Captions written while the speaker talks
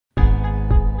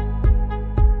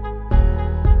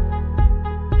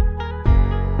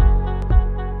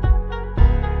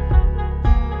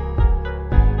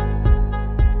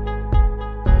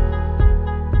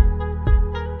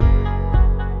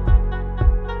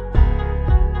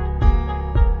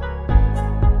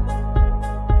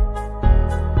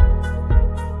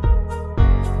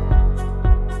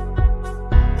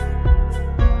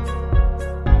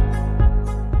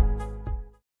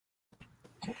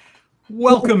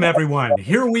Welcome, everyone.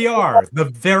 Here we are, the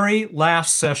very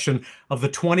last session of the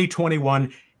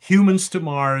 2021 Humans to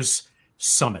Mars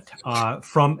Summit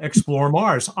from Explore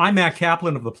Mars. I'm Matt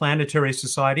Kaplan of the Planetary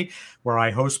Society, where I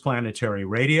host Planetary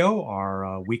Radio,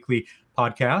 our weekly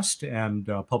podcast and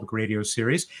public radio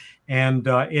series. And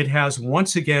it has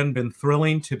once again been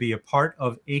thrilling to be a part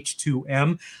of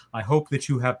H2M. I hope that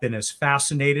you have been as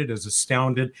fascinated, as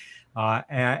astounded,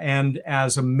 and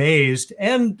as amazed,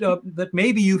 and that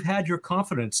maybe you've had your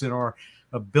confidence in our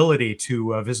ability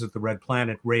to visit the Red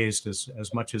Planet raised as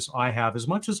much as I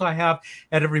have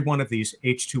at every one of these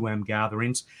H2M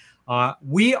gatherings.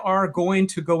 We are going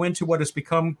to go into what has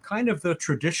become kind of the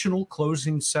traditional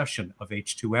closing session of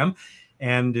H2M.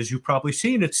 And as you've probably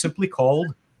seen, it's simply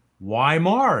called Why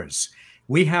Mars?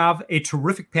 We have a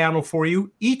terrific panel for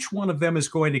you. Each one of them is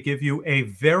going to give you a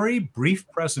very brief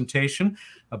presentation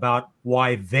about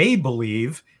why they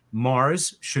believe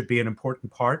Mars should be an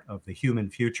important part of the human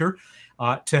future.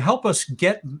 To help us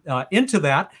get into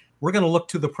that, we're going to look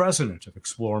to the president of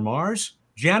Explore Mars,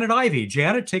 Janet Ivey.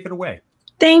 Janet, take it away.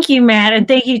 Thank you, Matt, and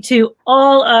thank you to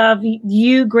all of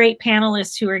you great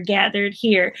panelists who are gathered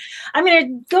here. I'm going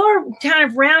to go kind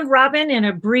of round robin in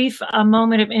a brief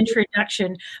moment of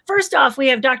introduction. First off, we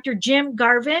have Dr. Jim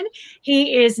Garvin.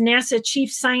 He is NASA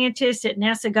Chief Scientist at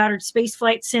NASA Goddard Space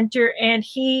Flight Center, and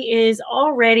he is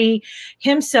already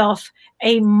himself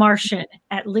a Martian.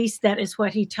 At least that is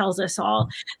what he tells us all.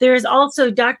 There is also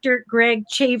Dr. Greg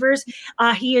Chavers.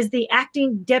 He is the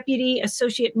Acting Deputy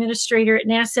Associate Administrator at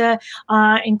NASA,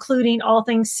 including all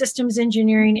things systems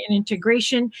engineering and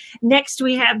integration. Next,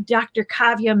 we have Dr.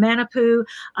 Kavya Manyapu.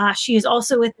 She is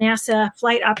also with NASA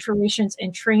Flight Operations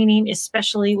and Training,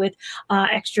 especially with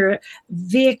extra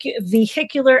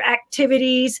vehicular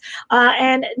activities.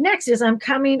 And next, as I'm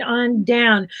coming on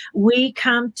down, we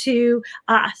come to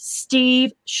Steve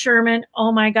Sherman.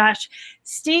 Oh my gosh.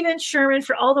 Stephen Sherman,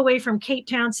 for all the way from Cape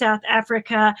Town, South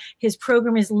Africa. His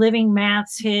program is Living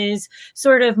Maths. His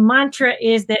sort of mantra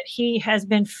is that he has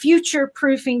been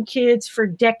future-proofing kids for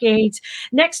decades.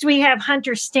 Next, we have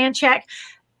Hunter Stanchak.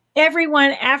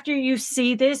 Everyone, after you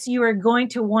see this, you are going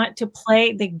to want to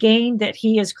play the game that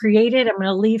he has created. I'm going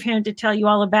to leave him to tell you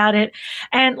all about it.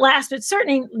 And last, but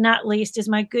certainly not least, is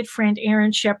my good friend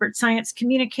Aaron Shepard, science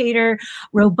communicator,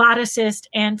 roboticist,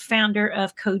 and founder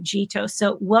of Cogito.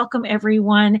 So welcome,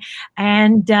 everyone,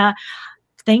 and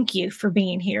thank you for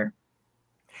being here.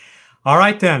 All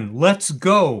right, then, let's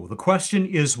go. The question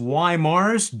is, why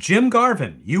Mars? Jim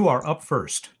Garvin, you are up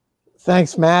first.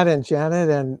 Thanks, Matt and Janet,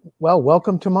 and well,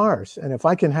 welcome to Mars. And if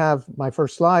I can have my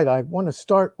first slide, I want to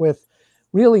start with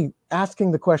really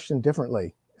asking the question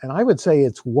differently. And I would say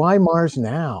it's why Mars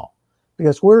now?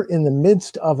 Because we're in the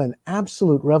midst of an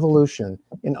absolute revolution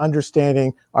in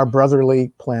understanding our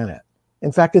brotherly planet.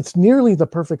 In fact, it's nearly the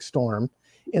perfect storm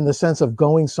in the sense of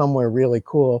going somewhere really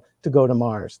cool to go to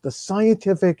Mars. The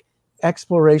scientific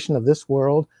exploration of this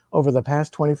world over the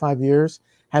past 25 years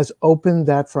has opened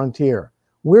that frontier.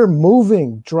 We're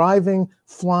moving, driving,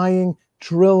 flying,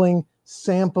 drilling,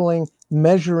 sampling,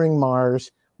 measuring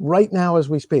Mars right now as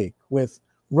we speak with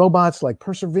robots like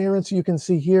Perseverance, you can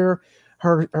see here,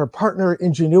 her partner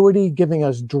Ingenuity giving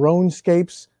us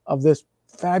dronescapes of this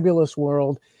fabulous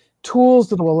world, tools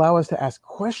that will allow us to ask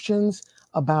questions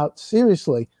about,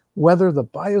 seriously, whether the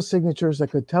biosignatures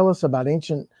that could tell us about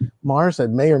ancient Mars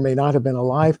that may or may not have been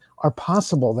alive are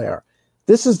possible there.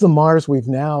 This is the Mars we've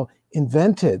now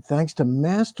invented thanks to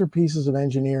masterpieces of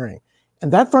engineering.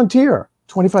 And that frontier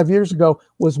 25 years ago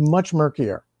was much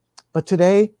murkier. But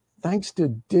today, thanks to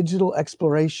digital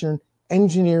exploration,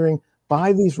 engineering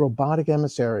by these robotic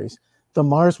emissaries, the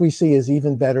Mars we see is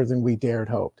even better than we dared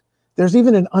hope. There's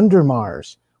even an under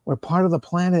Mars, where part of the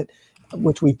planet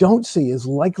which we don't see is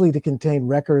likely to contain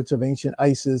records of ancient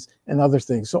ices and other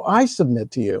things. So I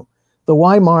submit to you, the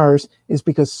why Mars is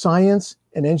because science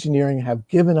and engineering have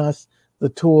given us the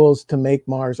tools to make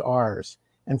Mars ours.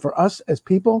 And for us as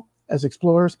people, as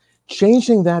explorers,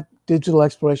 changing that digital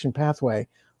exploration pathway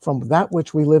from that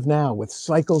which we live now with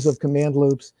cycles of command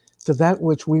loops to that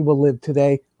which we will live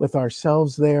today with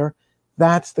ourselves there,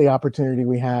 that's the opportunity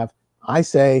we have. I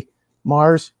say,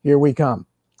 Mars, here we come.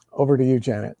 Over to you,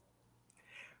 Janet.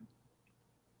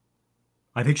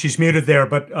 I think she's muted there,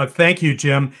 but thank you,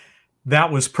 Jim.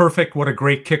 That was perfect. What a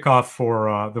great kickoff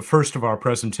for the first of our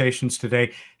presentations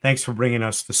today. Thanks for bringing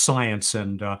us the science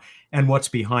and what's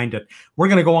behind it. We're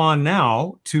going to go on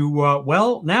now to,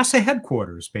 well, NASA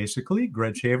headquarters, basically.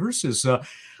 Greg Shavers is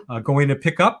going to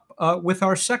pick up with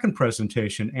our second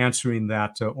presentation, answering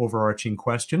that overarching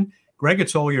question. Greg,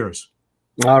 it's all yours.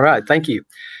 All right, thank you.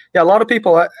 Yeah, a lot of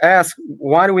people ask,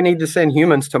 why do we need to send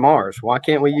humans to Mars? Why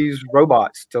can't we use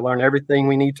robots to learn everything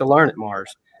we need to learn at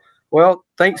Mars? Well,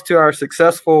 thanks to our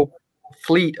successful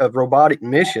fleet of robotic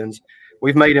missions,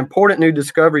 we've made important new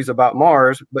discoveries about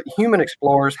Mars, but human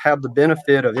explorers have the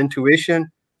benefit of intuition,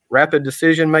 rapid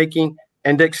decision-making,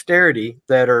 and dexterity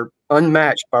that are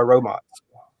unmatched by robots.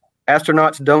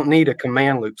 Astronauts don't need a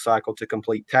command loop cycle to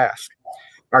complete tasks.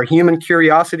 Our human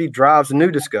curiosity drives new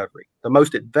discovery. The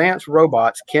most advanced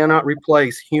robots cannot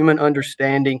replace human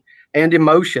understanding and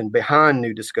emotion behind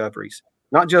new discoveries,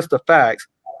 not just the facts,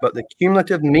 but the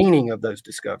cumulative meaning of those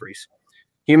discoveries.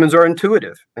 Humans are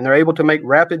intuitive, and they're able to make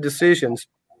rapid decisions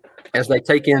as they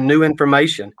take in new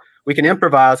information. We can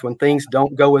improvise when things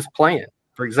don't go as planned.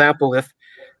 For example, if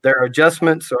there are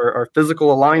adjustments or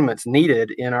physical alignments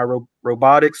needed in our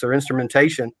robotics or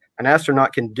instrumentation, an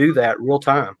astronaut can do that real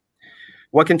time.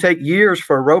 What can take years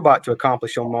for a robot to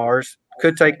accomplish on Mars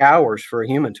could take hours for a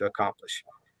human to accomplish.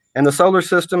 And the solar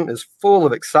system is full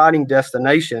of exciting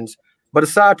destinations, but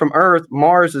aside from Earth,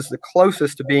 Mars is the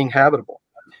closest to being habitable.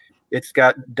 It's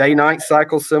got day-night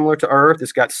cycles similar to Earth.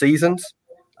 It's got seasons.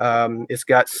 It's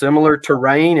got similar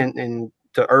terrain and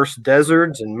to Earth's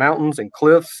deserts and mountains and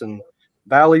cliffs and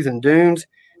valleys and dunes.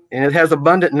 And it has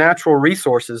abundant natural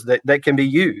resources that can be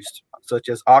used, such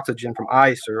as oxygen from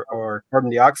ice or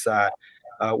carbon dioxide,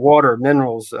 water,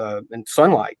 minerals, and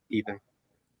sunlight even.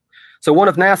 So one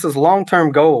of NASA's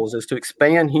long-term goals is to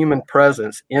expand human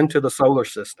presence into the solar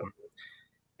system.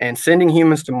 And sending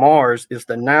humans to Mars is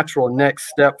the natural next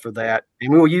step for that.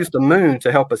 And we will use the moon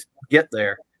to help us get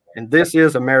there. And this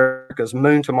is America's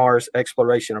Moon to Mars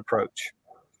exploration approach.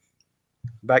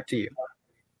 Back to you.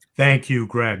 Thank you,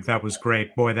 Greg. That was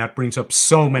great. Boy, that brings up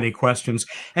so many questions.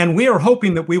 And we are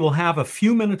hoping that we will have a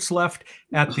few minutes left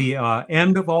at the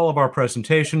end of all of our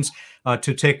presentations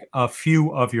to take a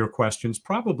few of your questions,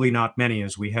 probably not many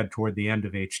as we head toward the end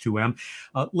of H2M.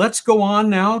 Let's go on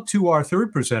now to our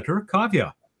third presenter,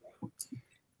 Kavya.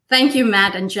 Thank you,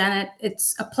 Matt and Janet.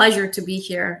 It's a pleasure to be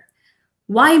here.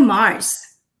 Why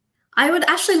Mars? I would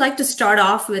actually like to start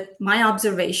off with my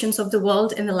observations of the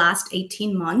world in the last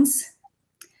 18 months.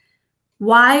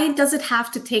 Why does it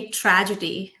have to take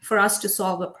tragedy for us to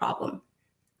solve a problem?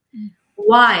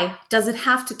 Why does it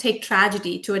have to take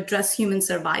tragedy to address human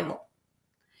survival?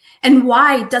 And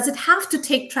why does it have to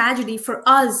take tragedy for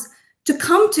us to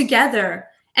come together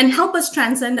and help us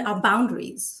transcend our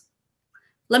boundaries?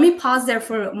 Let me pause there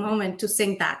for a moment to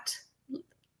sink that,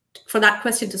 for that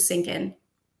question to sink in.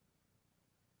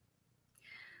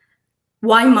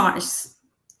 Why Mars?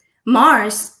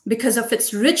 Mars, because of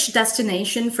its rich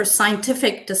destination for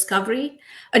scientific discovery,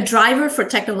 a driver for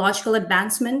technological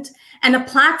advancement, and a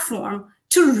platform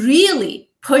to really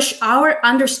push our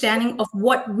understanding of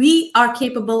what we are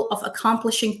capable of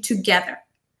accomplishing together.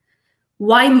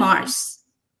 Why Mars?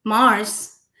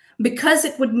 Mars, because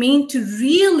it would mean to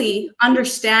really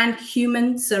understand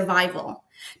human survival,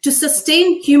 to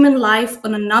sustain human life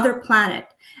on another planet,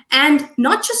 and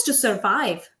not just to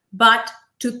survive, but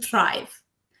to thrive.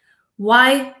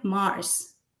 Why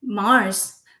Mars?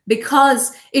 Mars,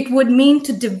 because it would mean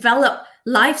to develop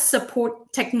life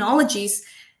support technologies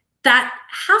that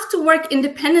have to work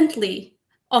independently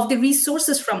of the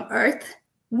resources from Earth,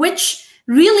 which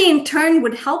really in turn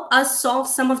would help us solve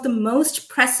some of the most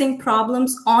pressing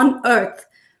problems on Earth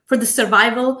for the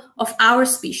survival of our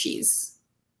species.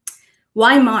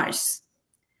 Why Mars?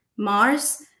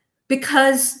 Mars,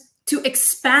 because to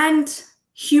expand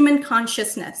human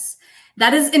consciousness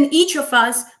that is in each of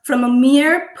us from a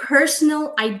mere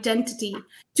personal identity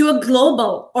to a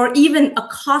global or even a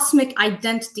cosmic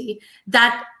identity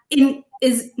that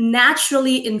is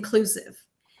naturally inclusive.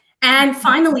 And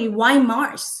finally, why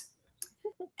Mars?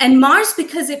 And Mars,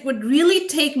 because it would really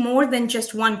take more than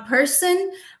just one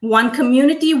person, one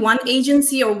community, one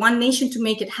agency, or one nation to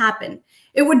make it happen.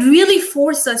 It would really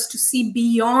force us to see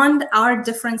beyond our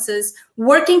differences,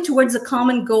 working towards a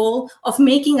common goal of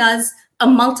making us a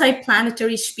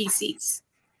multi-planetary species.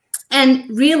 And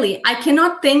really, I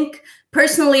cannot think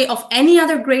personally of any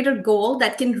other greater goal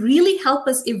that can really help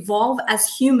us evolve as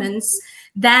humans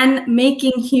than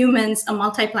making humans a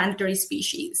multi-planetary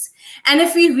species. And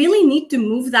if we really need to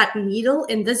move that needle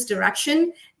in this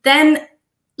direction, then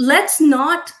let's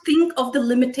not think of the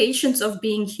limitations of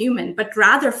being human, but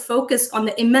rather focus on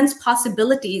the immense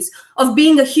possibilities of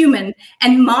being a human.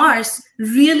 And Mars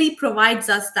really provides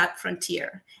us that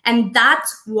frontier. And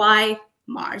that's why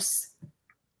Mars.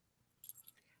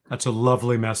 That's a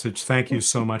lovely message. Thank you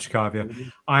so much,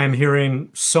 Kavya. I am hearing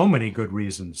so many good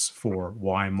reasons for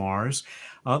why Mars.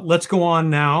 Let's go on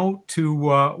now to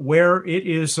where it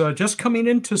is just coming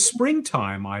into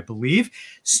springtime, I believe.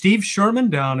 Steve Sherman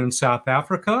down in South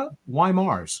Africa. Why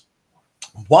Mars?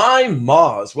 Why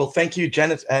Mars? Well, thank you,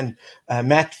 Janet and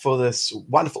Matt, for this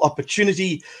wonderful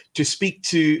opportunity to speak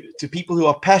to people who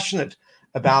are passionate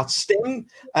about STEM.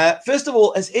 First of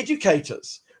all, as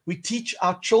educators, we teach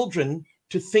our children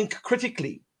to think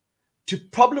critically, to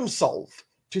problem solve,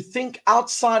 to think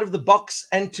outside of the box,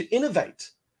 and to innovate.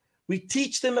 We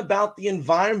teach them about the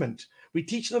environment. We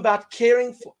teach them about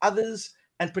caring for others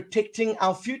and protecting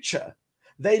our future.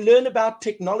 They learn about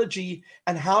technology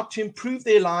and how to improve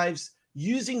their lives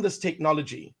using this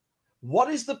technology. What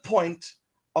is the point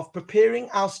of preparing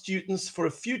our students for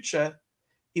a future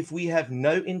if we have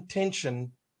no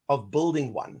intention of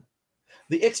building one?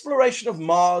 The exploration of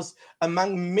Mars,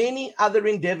 among many other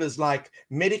endeavors like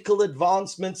medical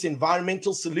advancements,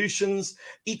 environmental solutions,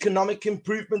 economic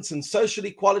improvements, and social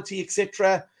equality,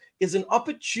 etc., is an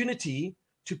opportunity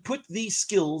to put these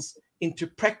skills into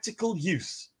practical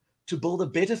use to build a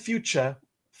better future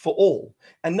for all.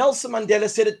 And Nelson Mandela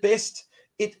said it best: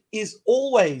 it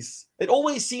always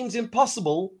seems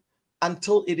impossible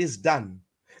until it is done.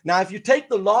 Now, if you take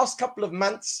the last couple of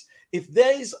months, if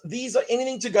these are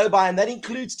anything to go by, and that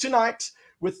includes tonight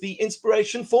with the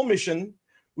Inspiration 4 mission,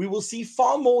 we will see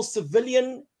far more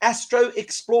civilian astro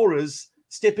explorers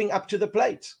stepping up to the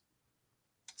plate.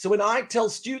 So when I tell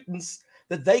students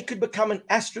that they could become an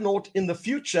astronaut in the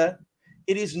future,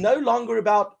 it is no longer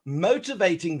about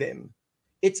motivating them.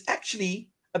 It's actually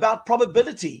about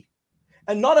probability.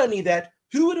 And not only that,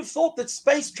 who would have thought that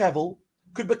space travel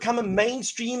could become a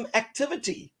mainstream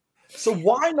activity? So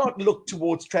why not look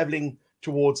towards traveling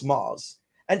towards Mars?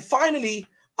 And finally,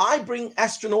 I bring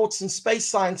astronauts and space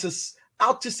scientists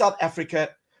out to South Africa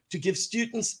to give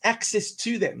students access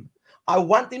to them. I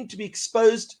want them to be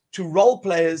exposed to role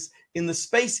players in the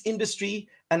space industry,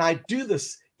 and I do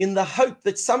this in the hope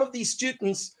that some of these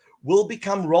students will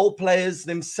become role players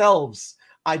themselves.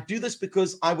 I do this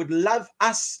because I would love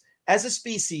us as a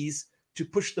species to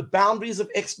push the boundaries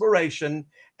of exploration,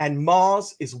 and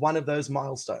Mars is one of those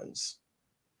milestones.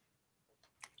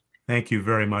 Thank you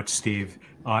very much, Steve.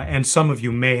 And some of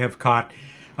you may have caught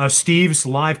Steve's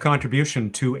live contribution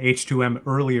to H2M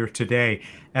earlier today,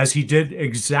 as he did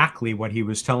exactly what he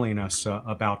was telling us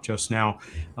about just now,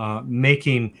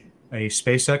 making a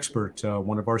space expert,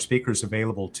 one of our speakers,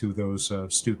 available to those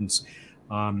students.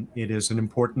 It is an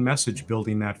important message,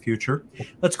 building that future.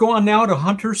 Let's go on now to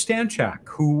Hunter Stanchak,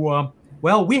 who,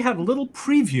 well, we had a little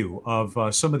preview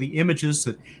of some of the images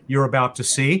that you're about to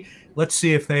see. Let's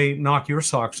see if they knock your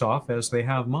socks off as they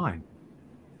have mine.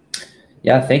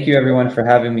 Yeah, thank you everyone for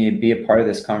having me be a part of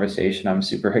this conversation. I'm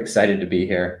super excited to be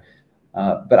here.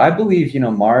 But I believe,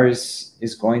 Mars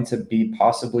is going to be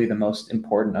possibly the most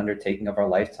important undertaking of our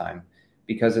lifetime,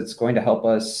 because it's going to help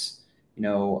us,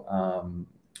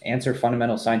 answer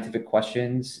fundamental scientific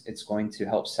questions. It's going to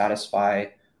help satisfy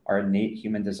our innate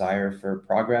human desire for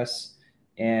progress.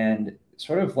 And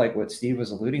sort of like what Steve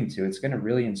was alluding to, it's going to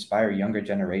really inspire younger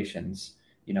generations,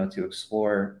 to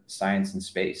explore science and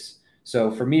space.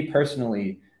 So for me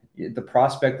personally, the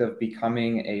prospect of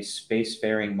becoming a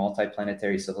spacefaring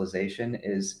multiplanetary civilization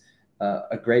is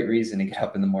a great reason to get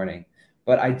up in the morning.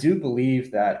 But I do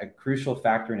believe that a crucial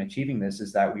factor in achieving this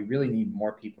is that we really need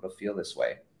more people to feel this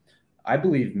way. I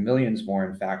believe millions more,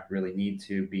 in fact, really need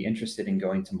to be interested in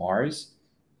going to Mars.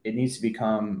 It needs to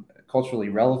become culturally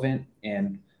relevant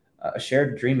and a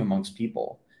shared dream amongst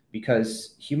people,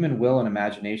 because human will and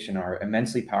imagination are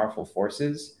immensely powerful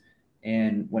forces.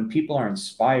 And when people are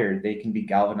inspired, they can be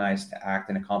galvanized to act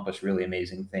and accomplish really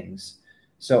amazing things.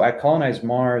 So at Colonize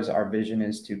Mars, our vision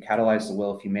is to catalyze the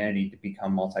will of humanity to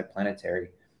become multiplanetary.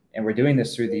 And we're doing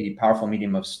this through the powerful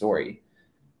medium of story.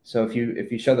 So if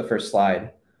you show the first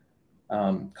slide,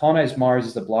 Colonize Mars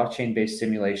is a blockchain-based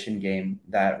simulation game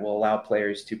that will allow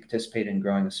players to participate in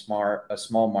growing a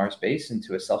small Mars base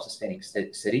into a self-sustaining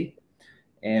city.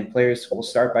 And players will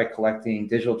start by collecting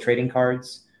digital trading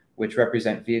cards, which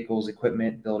represent vehicles,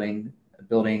 equipment, buildings,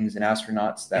 and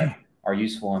astronauts that are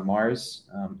useful on Mars.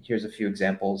 Here's a few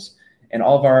examples. And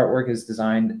all of our artwork is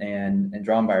designed and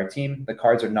drawn by our team. The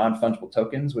cards are non-fungible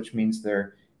tokens, which means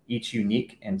they're each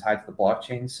unique and tied to the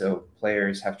blockchain, so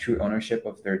players have true ownership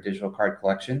of their digital card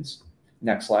collections.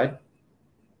 Next slide.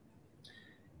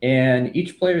 And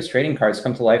each player's trading cards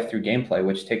come to life through gameplay,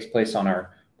 which takes place on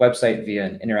our website via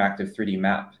an interactive 3D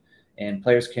map. And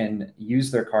players can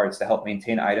use their cards to help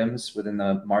maintain items within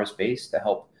the Mars base, to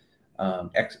help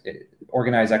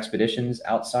organize expeditions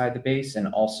outside the base, and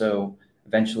also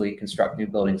eventually construct new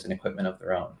buildings and equipment of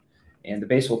their own. And the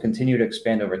base will continue to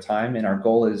expand over time. And our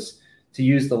goal is to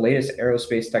use the latest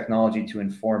aerospace technology to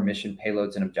inform mission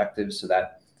payloads and objectives so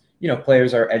that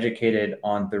players are educated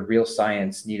on the real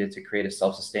science needed to create a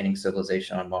self-sustaining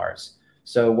civilization on Mars.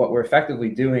 So what we're effectively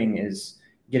doing is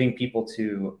getting people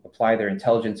to apply their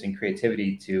intelligence and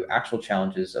creativity to actual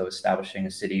challenges of establishing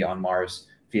a city on Mars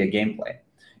via gameplay.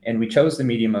 And we chose the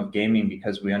medium of gaming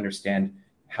because we understand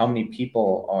how many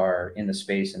people are in the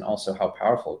space and also how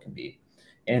powerful it can be.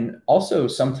 And also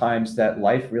sometimes that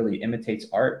life really imitates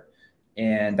art,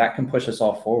 and that can push us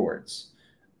all forwards.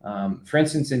 For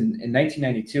instance, in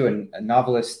 1992, a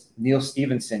novelist, Neil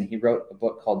Stevenson, he wrote a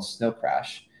book called Snow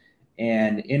Crash.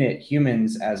 And in it,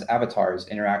 humans as avatars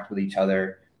interact with each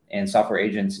other and software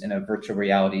agents in a virtual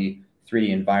reality 3D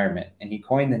environment. And he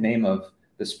coined the name of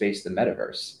the space the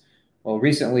metaverse. Well,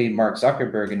 recently, Mark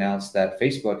Zuckerberg announced that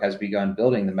Facebook has begun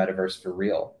building the metaverse for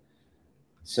real.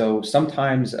 So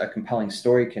sometimes a compelling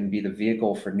story can be the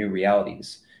vehicle for new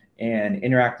realities. And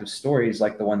interactive stories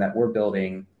like the one that we're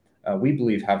building, we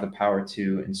believe have the power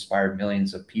to inspire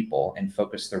millions of people and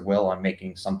focus their will on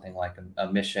making something like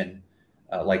a mission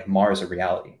like Mars a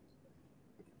reality.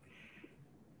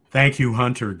 Thank you,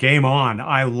 Hunter. Game on.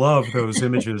 I love those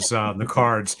images, the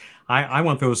cards. I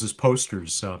want those as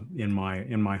posters in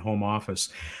my home office.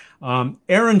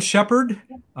 Aaron Shepard,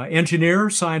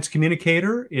 engineer, science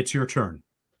communicator, it's your turn.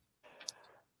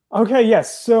 Okay,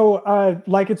 yes. So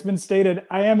like it's been stated,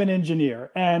 I am an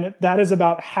engineer, and that is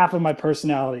about half of my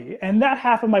personality. And that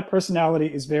half of my personality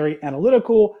is very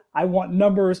analytical. I want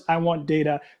numbers, I want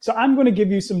data. So I'm going to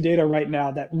give you some data right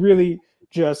now that really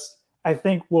just, I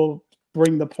think, will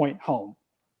bring the point home.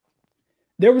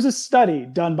 There was a study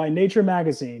done by Nature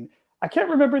magazine. I can't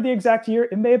remember the exact year.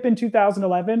 It may have been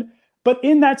 2011. But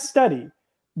in that study,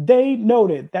 they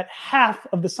noted that half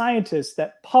of the scientists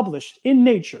that published in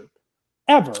Nature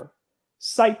ever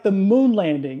cite the moon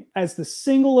landing as the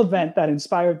single event that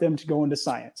inspired them to go into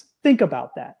science. Think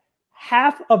about that.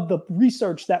 Half of the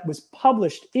research that was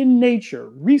published in Nature,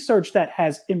 research that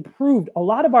has improved a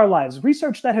lot of our lives,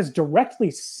 research that has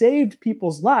directly saved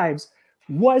people's lives,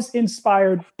 was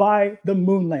inspired by the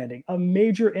moon landing, a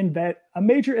major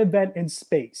event in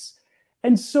space.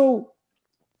 And so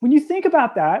when you think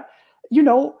about that,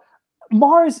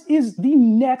 Mars is the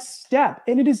next step,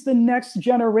 and it is the next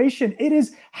generation. It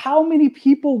is how many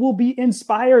people will be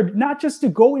inspired, not just to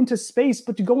go into space,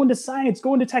 but to go into science,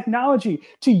 go into technology,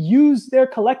 to use their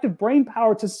collective brain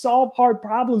power to solve hard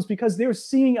problems because they're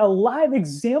seeing a live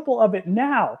example of it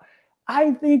now.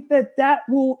 I think that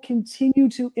will continue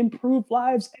to improve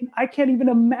lives, and I can't even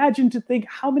imagine to think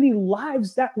how many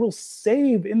lives that will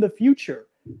save in the future.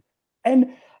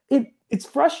 And it's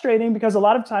frustrating because a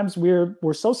lot of times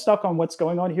we're so stuck on what's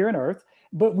going on here on Earth,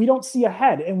 but we don't see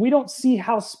ahead, and we don't see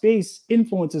how space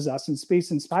influences us and space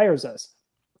inspires us.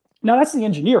 Now, that's the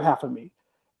engineer half of me.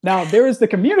 Now, there is the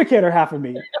communicator half of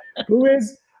me, who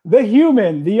is the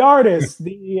human, the artist.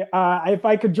 If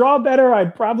I could draw better,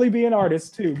 I'd probably be an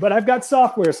artist too, but I've got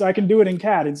software, so I can do it in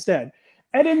CAD instead.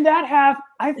 And in that half,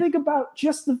 I think about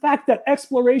just the fact that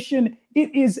exploration,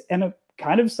 it is an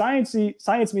kind of science me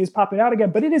is popping out again,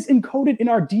 but it is encoded in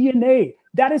our DNA.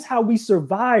 That is how we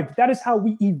survived. That is how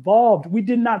we evolved. We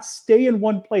did not stay in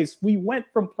one place. We went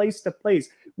from place to place.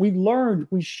 We learned,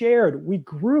 we shared, we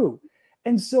grew.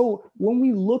 And so when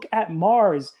we look at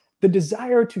Mars, the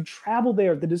desire to travel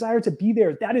there, the desire to be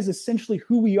there, that is essentially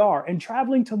who we are. And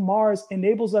traveling to Mars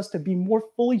enables us to be more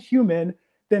fully human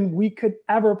than we could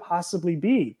ever possibly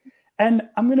be. And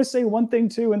I'm going to say one thing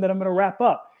too, and then I'm going to wrap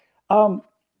up.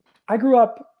 I grew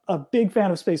up a big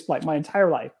fan of spaceflight my entire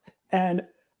life. And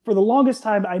for the longest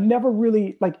time, I never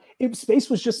really, space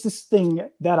was just this thing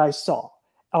that I saw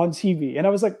on TV. And I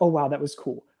was like, oh, wow, that was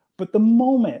cool. But the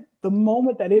moment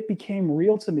that it became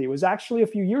real to me was actually a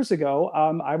few years ago.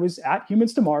 I was at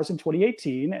Humans to Mars in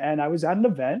 2018, and I was at an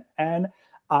event, and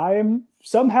I'm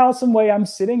somehow, some way, I'm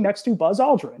sitting next to Buzz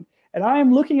Aldrin. And I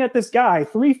am looking at this guy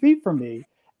 3 feet from me,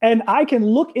 and I can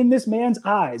look in this man's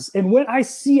eyes. And when I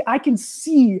can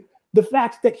see the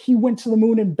fact that he went to the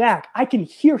moon and back. I can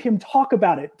hear him talk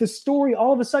about it. The story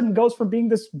all of a sudden goes from being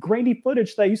this grainy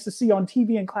footage that I used to see on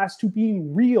TV in class to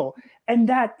being real. And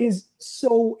that is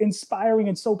so inspiring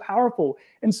and so powerful.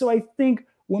 And so I think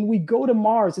when we go to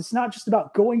Mars, it's not just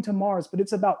about going to Mars, but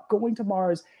it's about going to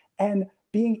Mars and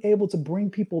being able to bring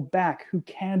people back who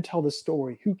can tell the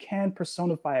story, who can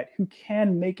personify it, who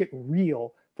can make it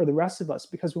real for the rest of us.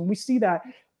 Because when we see that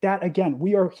again,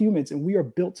 we are humans and we are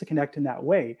built to connect in that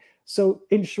way. So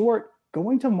in short,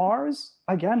 going to Mars,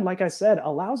 again, like I said,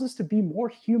 allows us to be more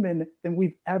human than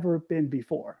we've ever been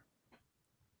before.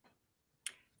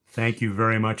 Thank you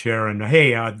very much, Aaron.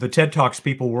 Hey, the TED Talks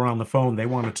people were on the phone. They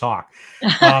want to talk.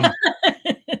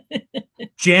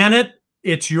 Janet,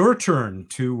 it's your turn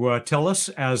to tell us,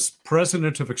 as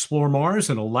president of Explore Mars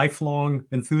and a lifelong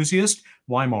enthusiast,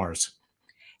 why Mars?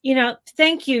 You know,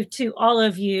 thank you to all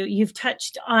of you. You've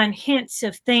touched on hints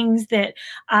of things that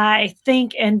I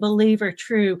think and believe are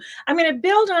true. I'm going to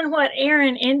build on what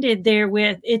Aaron ended there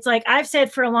with. It's like I've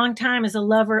said for a long time, as a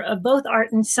lover of both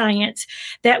art and science,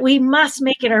 that we must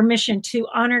make it our mission to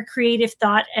honor creative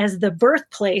thought as the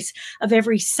birthplace of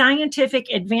every scientific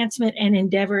advancement and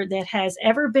endeavor that has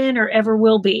ever been or ever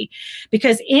will be.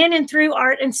 Because in and through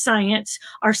art and science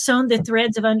are sewn the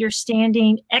threads of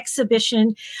understanding,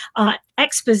 exposition,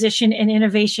 and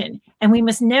innovation. And we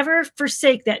must never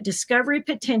forsake that discovery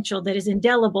potential that is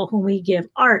indelible when we give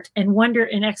art and wonder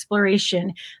and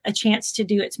exploration a chance to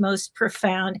do its most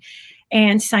profound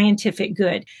and scientific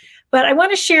good. But I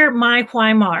want to share my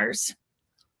why Mars.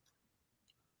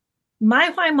 My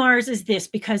why Mars is this: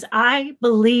 because I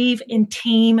believe in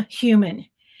Team Human.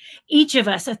 Each of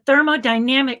us, a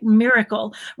thermodynamic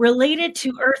miracle related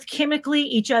to Earth chemically,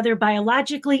 each other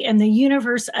biologically, and the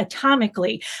universe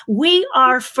atomically. We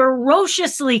are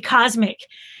ferociously cosmic,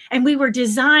 and we were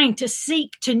designed to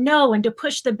seek, to know, and to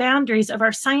push the boundaries of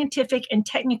our scientific and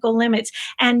technical limits,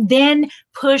 and then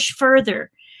push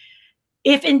further.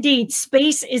 If indeed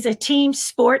space is a team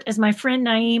sport, as my friend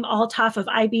Naeem Altaf of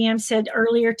IBM said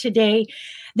earlier today,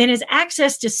 then as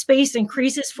access to space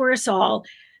increases for us all,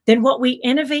 then what we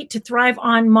innovate to thrive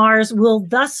on Mars will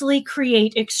thusly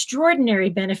create extraordinary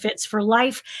benefits for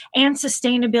life and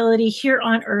sustainability here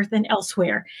on Earth and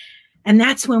elsewhere. And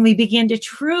that's when we begin to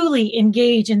truly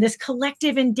engage in this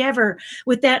collective endeavor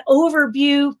with that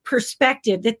overview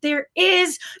perspective that there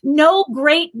is no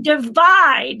great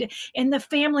divide in the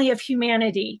family of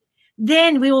humanity.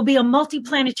 Then we will be a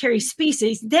multiplanetary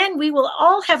species. Then we will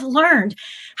all have learned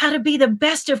how to be the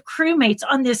best of crewmates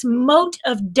on this mote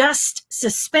of dust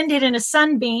suspended in a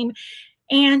sunbeam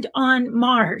and on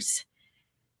Mars.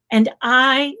 And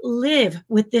I live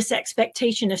with this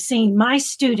expectation of seeing my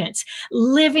students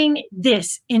living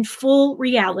this in full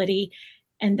reality.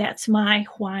 And that's my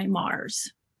why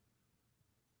Mars.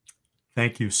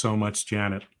 Thank you so much,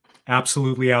 Janet.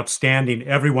 Absolutely outstanding,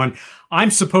 everyone. I'm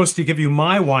supposed to give you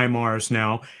my why Mars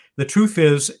now. The truth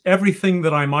is, everything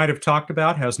that I might have talked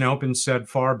about has now been said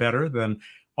far better than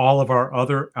all of our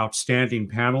other outstanding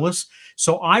panelists.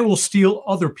 So I will steal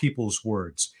other people's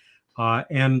words.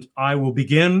 And I will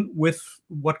begin with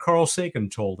what Carl Sagan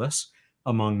told us,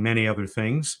 among many other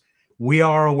things. We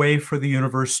are a way for the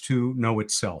universe to know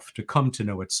itself, to come to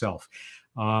know itself.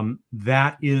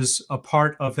 That is a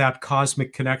part of that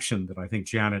cosmic connection that I think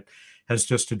Janet has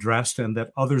just addressed and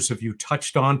that others of you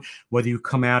touched on, whether you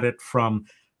come at it from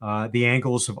the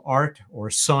angles of art or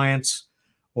science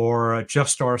or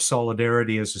just our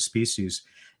solidarity as a species.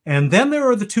 And then there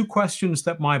are the two questions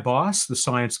that my boss, the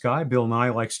science guy, Bill Nye,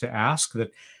 likes to ask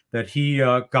that he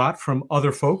got from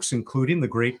other folks, including the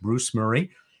great Bruce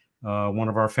Murray, one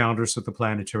of our founders of the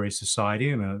Planetary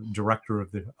Society and a director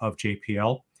of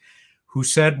JPL, who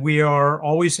said we are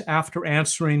always after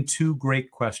answering two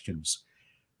great questions.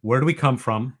 Where do we come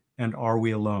from, and are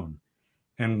we alone?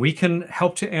 And we can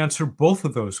help to answer both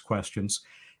of those questions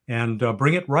and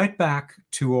bring it right back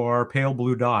to our pale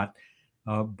blue dot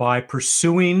by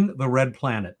pursuing the red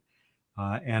planet.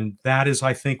 And that is,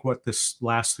 I think, what this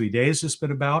last 3 days has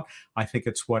been about. I think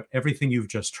it's what everything you've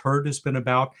just heard has been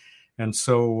about. And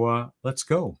so let's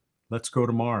go. Let's go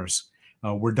to Mars.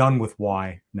 We're done with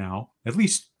why now, at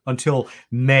least until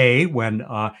May, when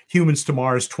Humans to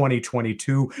Mars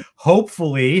 2022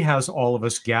 hopefully has all of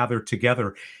us gathered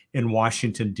together in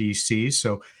Washington, D.C.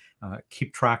 So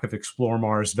keep track of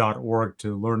ExploreMars.org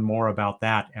to learn more about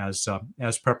that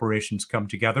as preparations come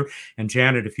together. And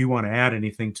Janet, if you want to add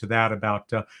anything to that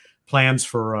about plans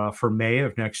for May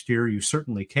of next year, you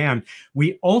certainly can.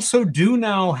 We also do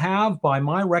now have, by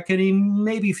my reckoning,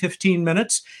 maybe 15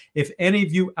 minutes. If any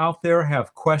of you out there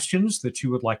have questions that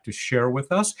you would like to share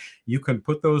with us, you can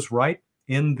put those right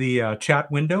in the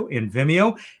chat window in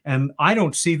Vimeo. And I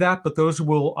don't see that, but those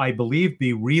will, I believe,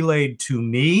 be relayed to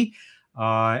me.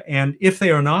 And if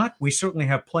they are not, we certainly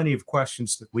have plenty of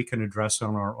questions that we can address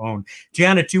on our own.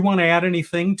 Janet, do you want to add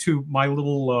anything to my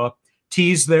little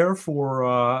tease there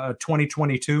for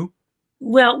 2022?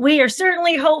 Well, we are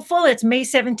certainly hopeful. It's May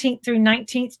 17th through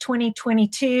 19th,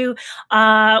 2022.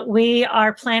 We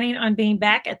are planning on being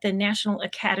back at the National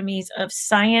Academies of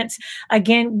Science.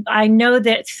 Again, I know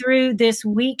that through this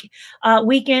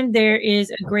weekend, there is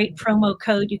a great promo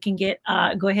code. You can get,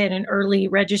 go ahead and early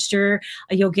register.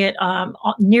 You'll get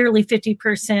nearly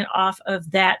 50% off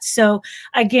of that. So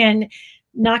again,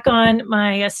 knock on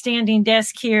my standing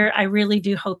desk here, I really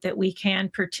do hope that we can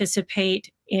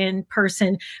participate in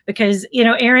person, because, you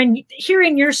know, Aaron,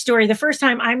 hearing your story, the first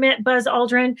time I met Buzz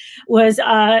Aldrin was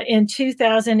in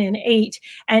 2008,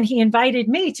 and he invited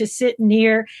me to sit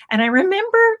near, and I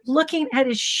remember looking at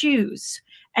his shoes,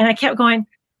 and I kept going,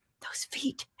 those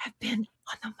feet have been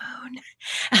on the moon.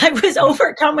 I was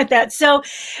overcome with that. So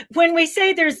when we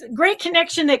say there's great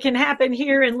connection that can happen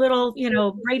here in little, you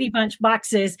know, Brady Bunch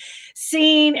boxes,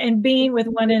 seeing and being with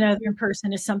one another in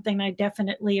person is something I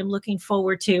definitely am looking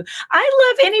forward to.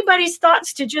 I love anybody's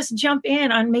thoughts to just jump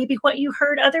in on maybe what you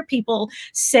heard other people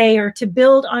say, or to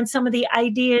build on some of the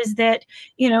ideas that,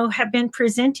 you know, have been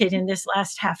presented in this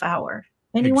last half hour.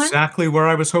 Anyone? Exactly where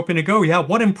I was hoping to go. Yeah.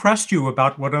 What impressed you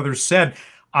about what others said?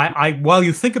 While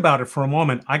you think about it for a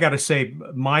moment, I got to say,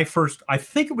 I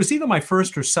think it was either my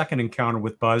first or second encounter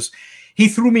with Buzz. He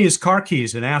threw me his car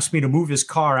keys and asked me to move his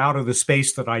car out of the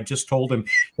space that I just told him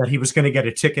that he was going to get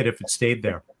a ticket if it stayed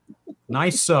there.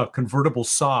 Nice convertible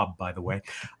Saab, by the way.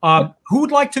 Who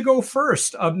would like to go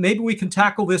first? Maybe we can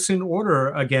tackle this in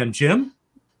order again. Jim?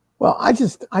 Well, I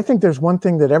think there's one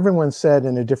thing that everyone said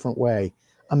in a different way.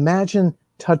 Imagine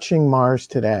touching Mars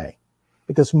today,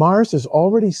 because Mars has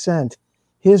already sent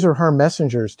his or her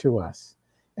messengers to us.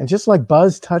 And just like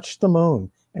Buzz touched the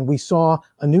moon, and we saw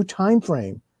a new time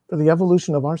frame for the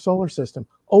evolution of our solar system,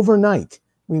 overnight,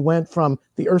 we went from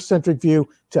the Earth-centric view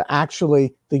to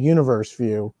actually the universe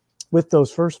view with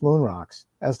those first moon rocks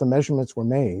as the measurements were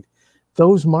made.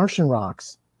 Those Martian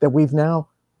rocks that we've now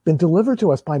been delivered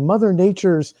to us by Mother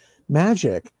Nature's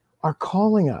magic are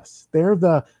calling us. They're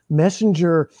the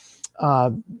messenger.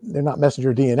 They're not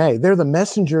messenger DNA. They're the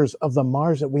messengers of the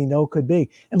Mars that we know could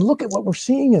be. And look at what we're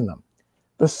seeing in them.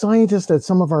 The scientists at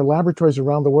some of our laboratories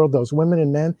around the world, those women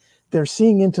and men, they're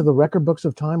seeing into the record books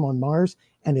of time on Mars,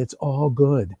 and it's all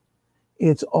good.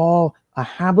 It's all a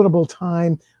habitable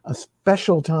time, a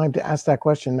special time to ask that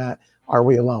question, Matt, are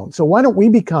we alone? So why don't we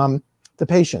become the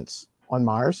patients on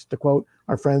Mars, to quote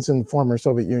our friends in the former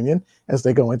Soviet Union as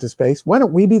they go into space? Why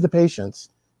don't we be the patients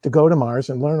to go to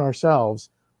Mars and learn ourselves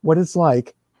what it's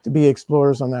like to be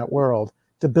explorers on that world,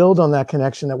 to build on that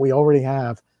connection that we already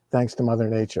have thanks to Mother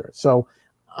Nature. So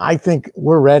I think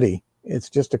we're ready. It's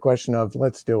just a question of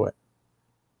let's do it.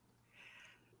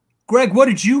 Greg, what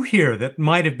did you hear that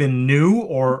might have been new,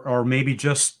 or maybe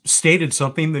just stated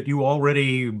something that you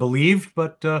already believed,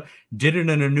 but did it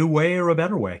in a new way or a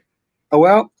better way?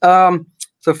 Well,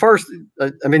 so first,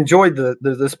 I've enjoyed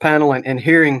this panel and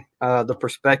hearing the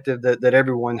perspective that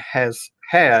everyone has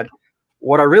had.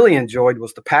 What I really enjoyed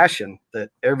was the passion that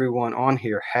everyone on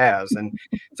here has. And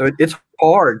so it's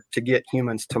hard to get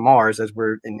humans to Mars, as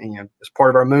we're as part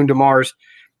of our Moon to Mars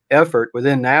effort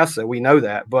within NASA. We know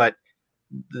that, but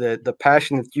the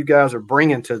passion that you guys are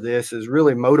bringing to this is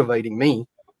really motivating me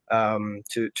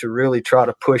to really try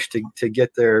to push to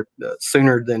get there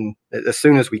as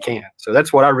soon as we can. So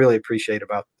that's what I really appreciate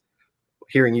about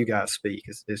hearing you guys speak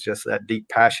is just that deep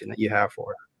passion that you have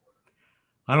for it.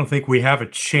 I don't think we have a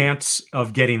chance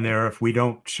of getting there if we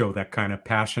don't show that kind of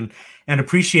passion and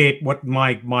appreciate what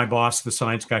my boss, the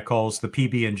science guy, calls the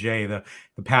PB&J, the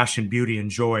passion, beauty, and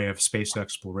joy of space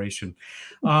exploration.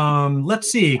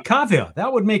 Let's see, Kavya,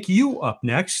 that would make you up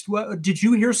next. Did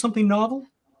you hear something novel?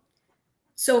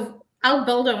 So I'll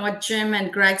build on what Jim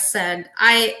and Greg said.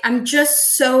 I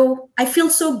feel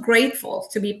so grateful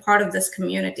to be part of this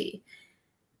community.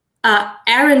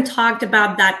 Aaron talked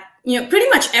about that. Pretty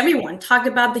much everyone talked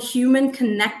about the human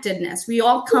connectedness. We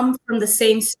all come from the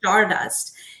same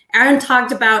stardust. Aaron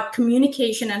talked about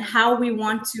communication and how we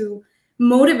want to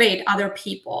motivate other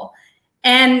people.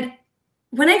 And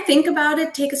when I think about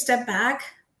it, take a step back,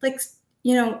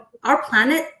 our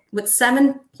planet with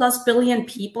 7+ billion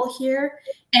people here,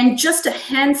 and just a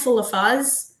handful of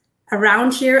us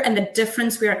around here, and the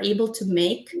difference we are able to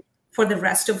make for the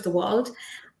rest of the world.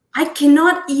 I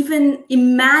cannot even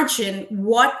imagine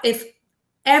what if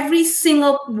every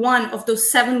single one of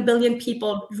those 7 billion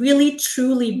people really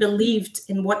truly believed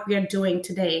in what we are doing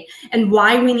today and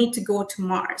why we need to go to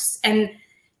Mars. And,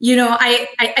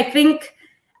 I think,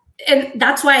 and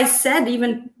that's why I said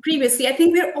even previously, I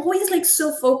think we're always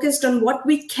so focused on what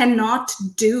we cannot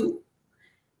do.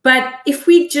 But if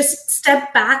we just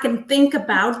step back and think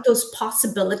about those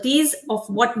possibilities of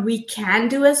what we can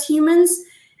do as humans,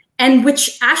 and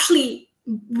which actually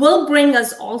will bring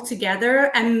us all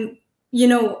together. And,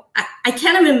 I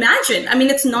can't even imagine. I mean,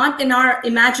 it's not in our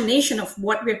imagination of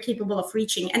what we're capable of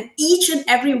reaching. And each and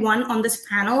every one on this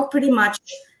panel pretty much,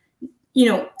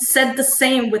 said the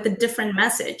same with a different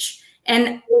message.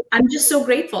 And I'm just so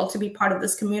grateful to be part of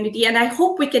this community. And I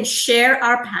hope we can share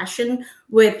our passion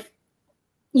with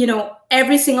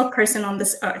every single person on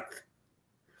this earth.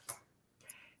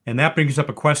 And that brings up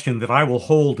a question that I will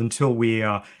hold until we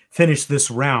finish this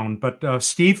round. But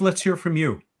Steve, let's hear from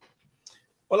you.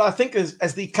 Well, I think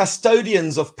as the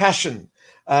custodians of passion,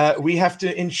 we have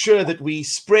to ensure that we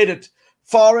spread it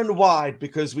far and wide,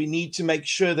 because we need to make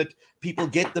sure that people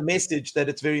get the message that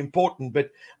it's very important. But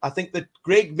I think that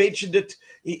Greg mentioned it.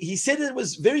 He said it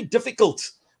was very difficult.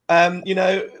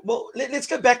 Well, let's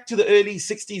go back to the early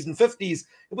 60s and 50s.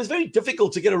 It was very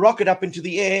difficult to get a rocket up into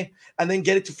the air and then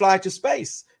get it to fly to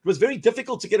space. It was very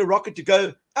difficult to get a rocket to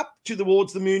go up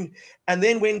towards the moon, and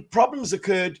then when problems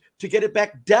occurred, to get it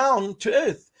back down to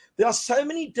Earth. There are so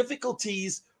many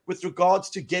difficulties with regards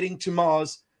to getting to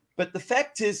Mars, but the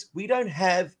fact is we don't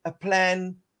have a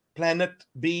planet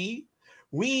B.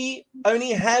 We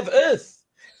only have Earth.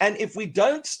 And if we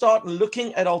don't start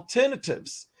looking at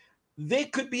alternatives, there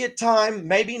could be a time,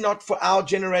 maybe not for our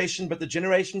generation, but the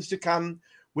generations to come,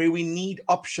 where we need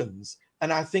options.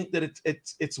 And I think that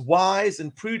it's wise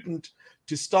and prudent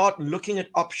to start looking at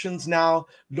options now,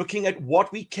 looking at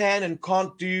what we can and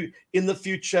can't do in the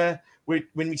future.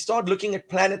 When we start looking at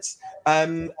planets,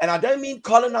 and I don't mean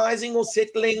colonizing or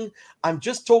settling, I'm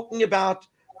just talking about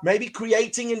maybe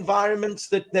creating environments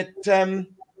that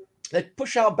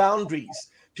push our boundaries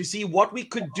to see what we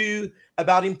could do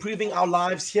about improving our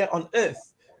lives here on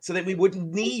Earth, so that we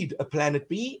wouldn't need a planet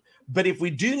B. But if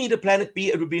we do need a planet B,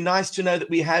 it would be nice to know that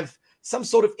we have some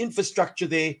sort of infrastructure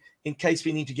there in case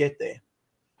we need to get there.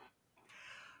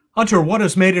 Hunter, what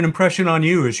has made an impression on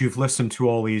you as you've listened to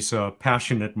all these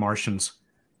passionate Martians?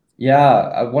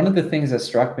 Yeah, one of the things that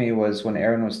struck me was when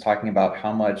Aaron was talking about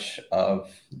how much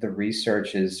of the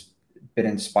research has been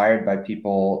inspired by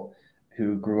people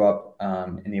who grew up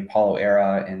in the Apollo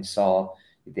era and saw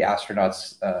the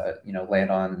astronauts, land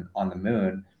on the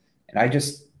moon. And I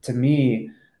just, to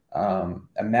me,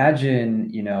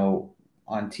 imagine,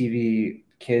 on TV,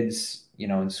 kids,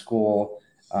 in school,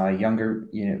 younger,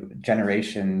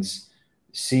 generations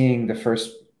seeing the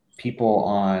first people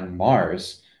on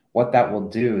Mars, what that will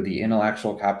do, the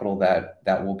intellectual capital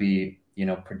that will be,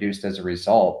 produced as a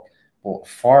result will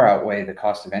far outweigh the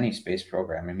cost of any space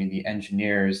program. I mean, the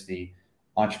engineers, the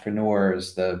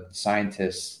entrepreneurs, the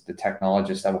scientists, the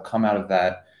technologists that will come out of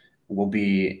that will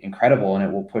be incredible, and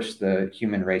it will push the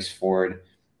human race forward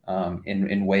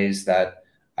in ways that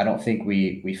I don't think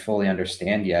we fully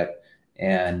understand yet.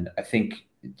 And I think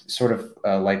sort of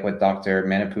like what Dr.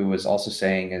 Manyapu was also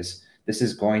saying, is this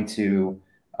is going to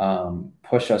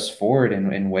push us forward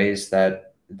in ways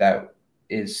that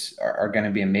are going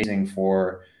to be amazing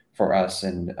for us.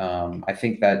 And I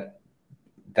think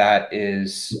that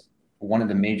is one of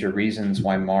the major reasons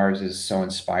why Mars is so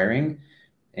inspiring,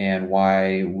 and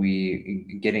why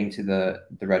we getting to the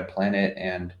red planet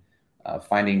and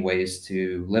finding ways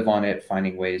to live on it,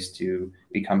 finding ways to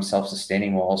become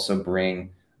self-sustaining will also bring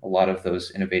a lot of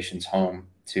those innovations home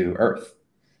to Earth.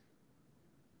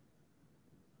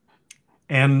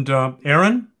 And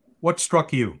Aaron, what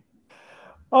struck you?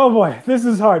 Oh boy, this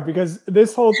is hard because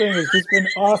this whole thing has just been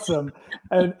awesome.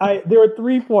 And there were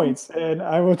 3 points, and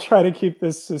I will try to keep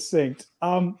this succinct.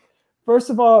 First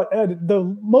of all,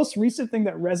 the most recent thing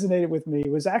that resonated with me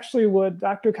was actually what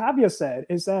Dr. Kavya said,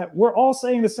 is that we're all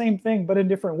saying the same thing, but in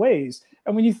different ways.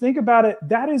 And when you think about it,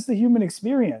 that is the human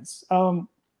experience.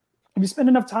 If you spend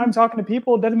enough time talking to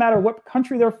people, it doesn't matter what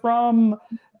country they're from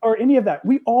or any of that.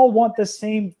 We all want the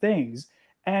same things.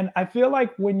 And I feel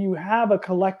like when you have a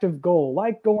collective goal,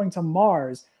 like going to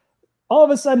Mars, all of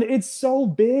a sudden it's so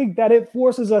big that it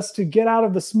forces us to get out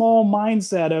of the small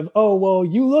mindset of, oh, well,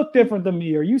 you look different than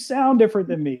me, or you sound different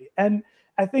than me. And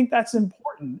I think that's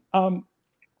important.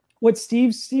 What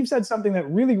Steve said something that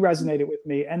really resonated with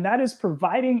me, and that is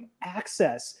providing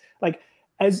access, like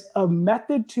as a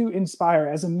method to inspire,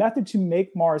 as a method to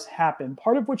make Mars happen.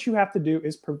 Part of what you have to do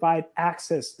is provide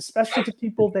access, especially to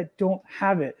people that don't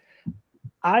have it.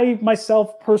 I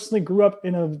myself personally grew up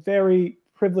in a very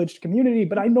privileged community,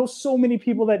 but I know so many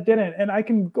people that didn't. And I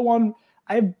can go on,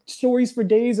 I have stories for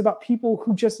days about people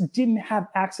who just didn't have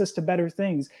access to better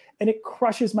things. And it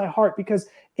crushes my heart, because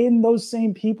in those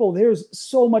same people, there's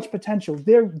so much potential.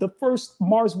 The first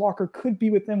Mars walker could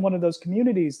be within one of those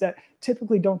communities that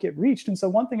typically don't get reached. And so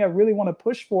one thing I really want to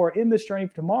push for in this journey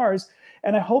to Mars,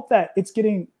 and I hope that it's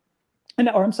getting,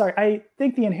 I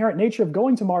think the inherent nature of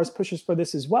going to Mars pushes for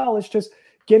this as well. It's just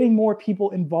getting more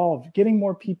people involved, getting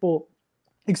more people,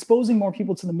 exposing more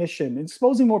people to the mission,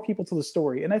 exposing more people to the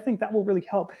story. And I think that will really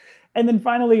help. And then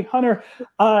finally, Hunter,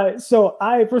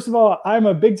 first of all, I'm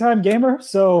a big time gamer,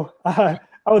 so I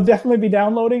will definitely be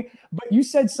downloading. But you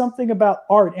said something about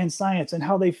art and science and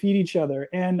how they feed each other.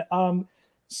 And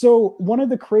So one of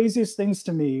the craziest things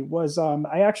to me was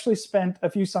I actually spent a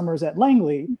few summers at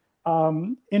Langley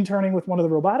interning with one of the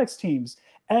robotics teams.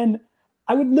 And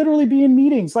I would literally be in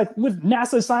meetings like with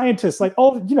NASA scientists, like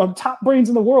all, top brains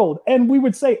in the world. And we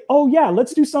would say, oh yeah,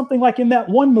 let's do something like in that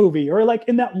one movie or like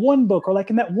in that one book or like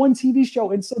in that one TV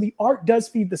show. And so the art does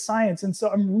feed the science. And so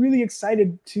I'm really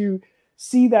excited to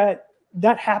see that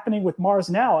happening with Mars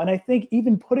now. And I think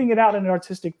even putting it out in an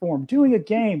artistic form, doing a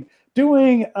game,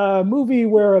 doing a movie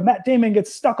where Matt Damon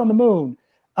gets stuck on the moon,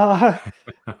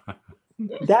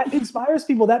 that inspires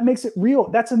people. That makes it real.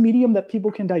 That's a medium that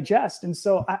people can digest. And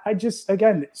so I just,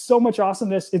 again, so much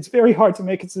awesomeness. It's very hard to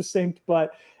make it succinct,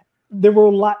 but there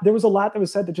was a lot that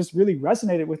was said that just really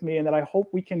resonated with me and that I hope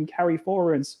we can carry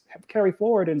forward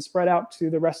and spread out to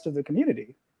the rest of the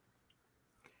community.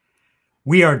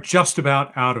 We are just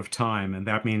about out of time, and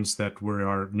that means that we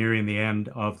are nearing the end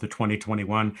of the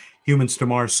 2021 Humans to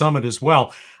Mars Summit as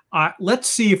well. Let's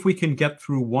see if we can get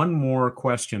through one more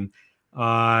question.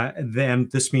 Then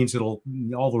this means all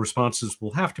the responses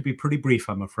will have to be pretty brief,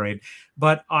 I'm afraid.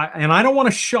 But I don't want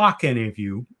to shock any of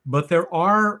you, but there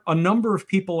are a number of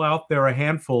people out there, a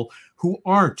handful, who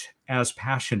aren't as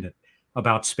passionate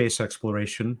about space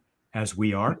exploration as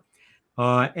we are.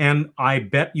 And I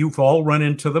bet you've all run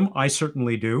into them. I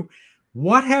certainly do.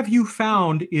 What have you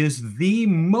found is the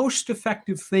most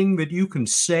effective thing that you can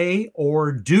say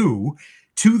or do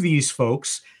to these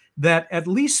folks that at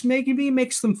least maybe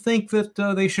makes them think that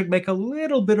they should make a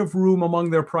little bit of room among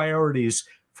their priorities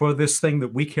for this thing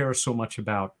that we care so much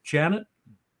about? Janet?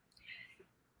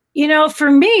 For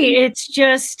me, it's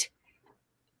just,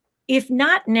 if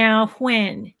not now,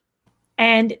 when?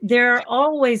 And there are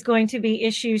always going to be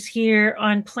issues here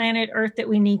on planet Earth that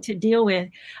we need to deal with.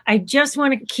 I just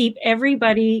want to keep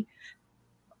everybody,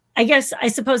 I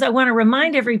suppose I want to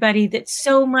remind everybody that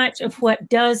so much of what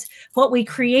we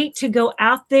create to go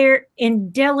out there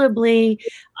indelibly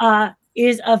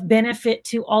is of benefit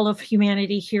to all of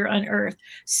humanity here on Earth.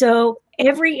 So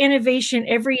every innovation,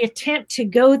 every attempt to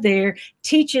go there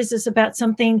teaches us about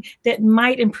something that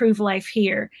might improve life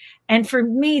here. And for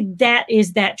me, that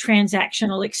is that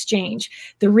transactional exchange.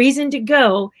 The reason to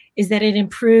go is that it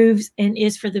improves and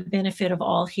is for the benefit of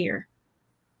all here.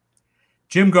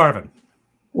 Jim Garvin.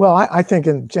 Well, I think,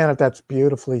 and Janet, that's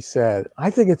beautifully said. I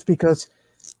think it's because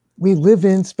we live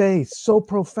in space so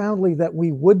profoundly that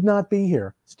we would not be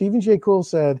here. Stephen Jay Gould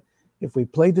said, if we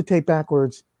played the tape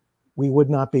backwards, we would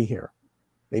not be here.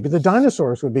 Maybe the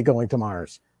dinosaurs would be going to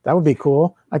Mars. That would be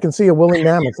cool. I can see a woolly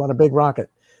mammoth on a big rocket.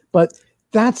 But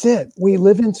that's it. We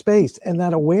live in space, and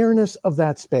that awareness of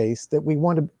that space that we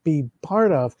want to be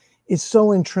part of is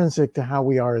so intrinsic to how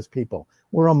we are as people.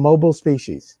 We're a mobile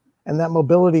species, and that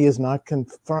mobility is not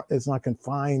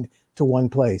confined to one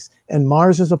place. And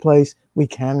Mars is a place we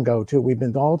can go to. We've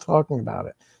been all talking about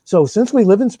it. So since we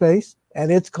live in space,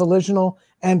 and it's collisional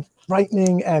and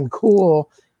frightening and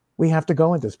cool, we have to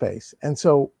go into space. And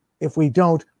so if we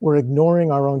don't, we're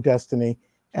ignoring our own destiny,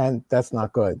 and that's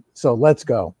not good. So let's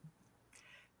go.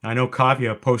 I know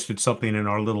Kavya posted something in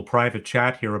our little private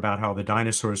chat here about how the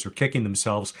dinosaurs are kicking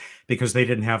themselves because they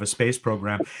didn't have a space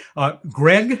program.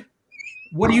 Greg,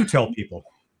 what do you tell people?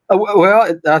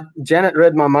 Well, Janet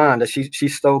read my mind. She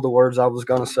stole the words I was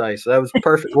going to say. So that was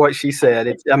perfect what she said.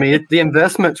 The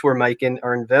investments we're making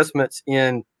are investments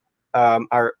in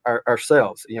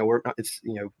ourselves. We're not,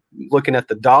 looking at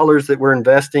the dollars that we're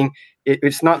investing.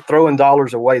 It's not throwing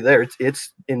dollars away there.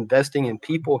 It's investing in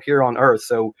people here on Earth.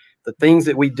 So the things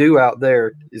that we do out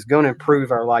there is going to improve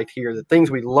our life here. The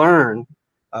things we learn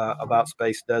about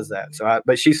space does that. So,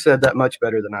 but she said that much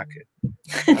better than I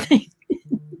could.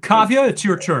 Kavya, it's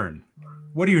your turn.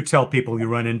 What do you tell people you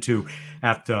run into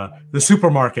at the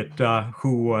supermarket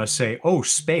who say, "Oh,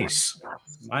 space"?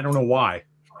 I don't know why.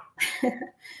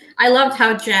 I loved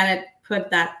how Janet put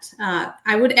that.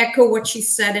 I would echo what she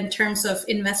said in terms of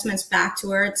investments back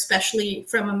to Earth, especially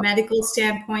from a medical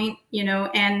standpoint,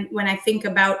 and when I think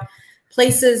about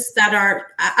places that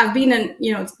I've been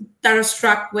in, that are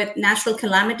struck with natural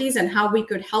calamities and how we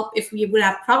could help. If we would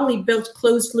have probably built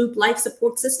closed loop life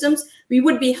support systems, we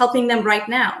would be helping them right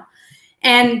now.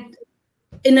 And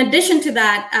in addition to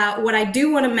that, what I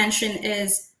do want to mention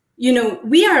is,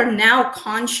 we are now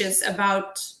conscious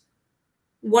about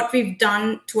what we've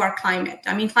done to our climate.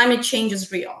 Climate change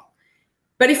is real.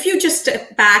 But if you just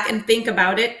step back and think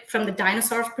about it from the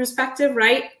dinosaur perspective,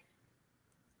 right?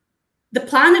 The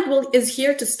planet is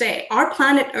here to stay. Our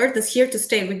planet Earth is here to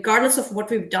stay, regardless of what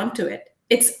we've done to it.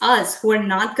 It's us who are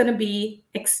not going to be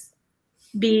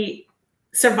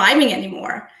surviving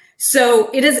anymore. So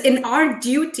it is in our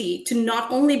duty to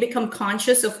not only become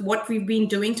conscious of what we've been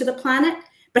doing to the planet,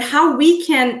 but how we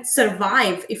can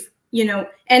survive if, you know,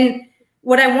 and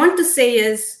what I want to say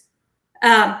is,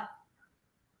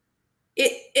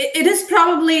 it is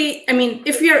probably, I mean,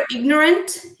 if we are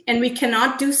ignorant and we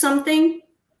cannot do something,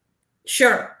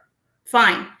 sure,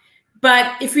 fine.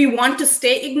 But if we want to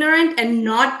stay ignorant and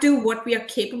not do what we are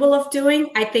capable of doing,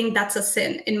 I think that's a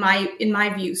sin in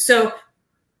my view. So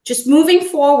just moving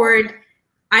forward,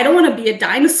 I don't want to be a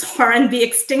dinosaur and be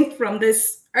extinct from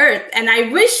this earth. And I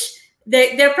wish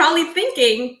they're probably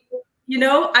thinking, you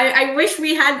know, I wish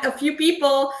we had a few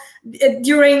people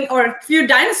or a few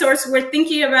dinosaurs who were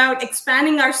thinking about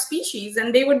expanding our species,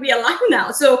 and they would be alive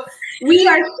now. So we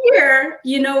are here,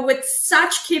 you know, with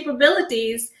such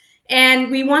capabilities, and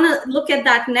we want to look at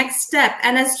that next step.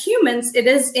 And as humans, it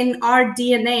is in our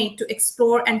DNA to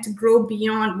explore and to grow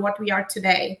beyond what we are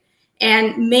today.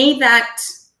 And may that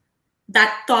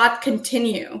thought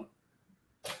continue.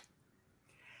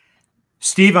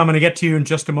 Steve, I'm going to get to you in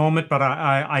just a moment, but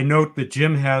I note that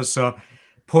Jim has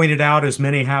pointed out, as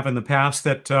many have in the past,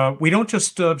 that we don't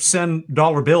just send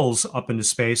dollar bills up into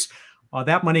space.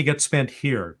 That money gets spent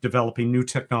here, developing new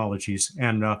technologies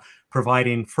and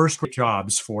providing first-rate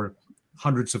jobs for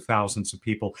hundreds of thousands of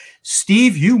people.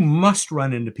 Steve, you must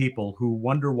run into people who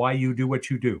wonder why you do what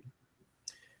you do.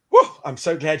 Whew, I'm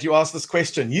so glad you asked this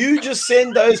question. You just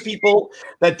send those people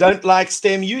that don't like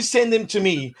STEM, you send them to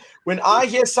me. When I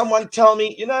hear someone tell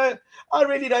me, you know, I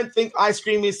really don't think ice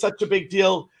cream is such a big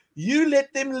deal, you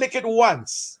let them lick it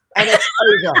once and it's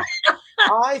over.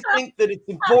 I think that it's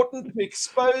important to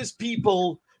expose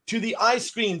people to the ice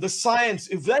cream, the science.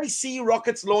 If they see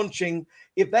rockets launching,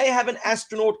 if they have an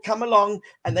astronaut come along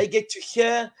and they get to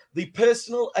hear the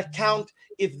personal account,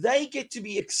 if they get to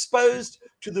be exposed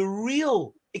to the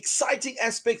real exciting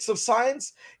aspects of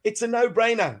science, it's a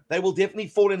no-brainer. They will definitely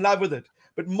fall in love with it.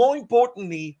 But more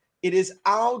importantly, it is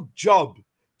our job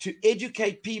to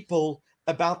educate people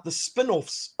about the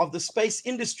spin-offs of the space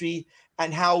industry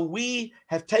and how we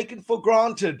have taken for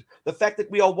granted the fact that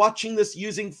we are watching this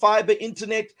using fiber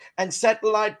internet and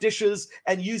satellite dishes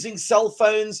and using cell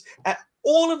phones.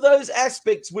 All of those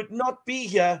aspects would not be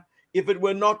here if it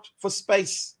were not for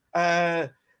space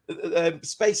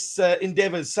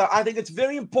endeavors. So I think it's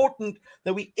very important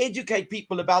that we educate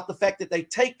people about the fact that they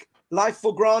take life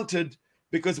for granted,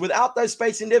 because without those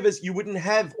space endeavors, you wouldn't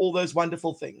have all those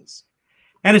wonderful things.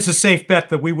 And it's a safe bet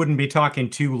that we wouldn't be talking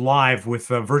to you live with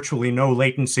virtually no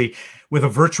latency, with a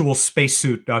virtual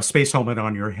spacesuit, space helmet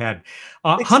on your head.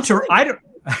 Hunter, I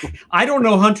don't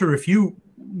know, Hunter, if you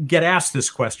get asked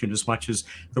this question as much as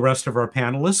the rest of our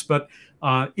panelists, but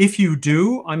if you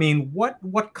do, I mean,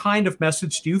 what kind of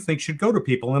message do you think should go to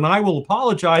people? And I will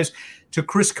apologize to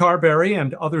Chris Carberry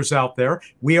and others out there.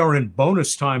 We are in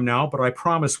bonus time now, but I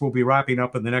promise we'll be wrapping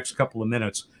up in the next couple of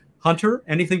minutes. Hunter,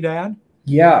 anything to add?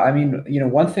 Yeah, I mean, you know,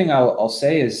 one thing I'll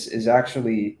say is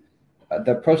actually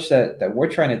the approach that we're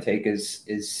trying to take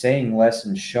is saying less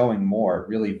and showing more,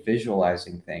 really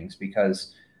visualizing things,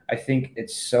 because I think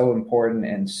it's so important,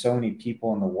 and so many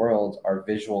people in the world are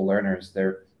visual learners.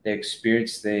 They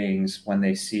experience things when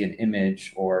they see an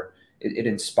image, or it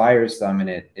inspires them, and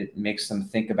it makes them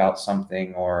think about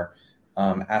something or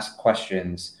ask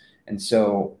questions. And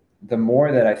so the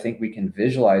more that I think we can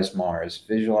visualize Mars,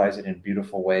 visualize it in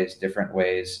beautiful ways, different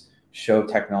ways, show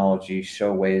technology,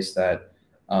 show ways that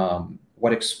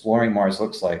what exploring Mars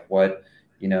looks like, what,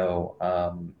 you know,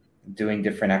 doing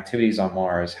different activities on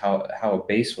Mars, how a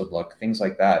base would look, things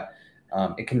like that.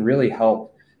 It can really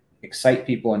help excite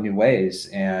people in new ways.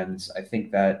 And I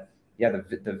think that, yeah,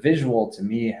 the visual to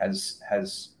me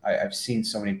I've seen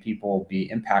so many people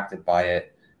be impacted by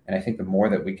it. And I think the more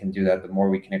that we can do that, the more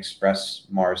we can express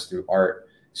Mars through art,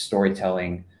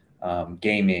 storytelling,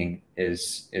 gaming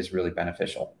is really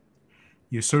beneficial.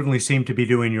 You certainly seem to be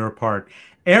doing your part.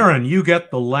 Aaron, you get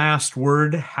the last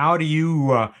word. How do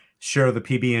you share the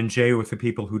PB&J with the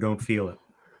people who don't feel it?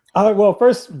 Well,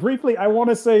 first, briefly, I want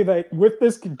to say that with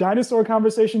this dinosaur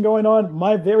conversation going on,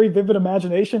 my very vivid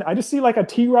imagination, I just see like a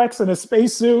T-Rex in a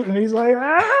spacesuit, and he's like,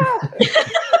 ah!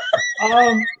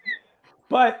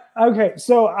 But okay,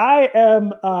 so I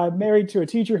am married to a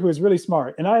teacher who is really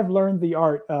smart, and I have learned the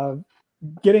art of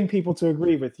getting people to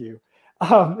agree with you.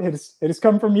 It has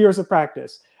come from years of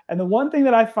practice. And the one thing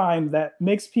that I find that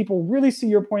makes people really see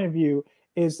your point of view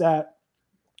is that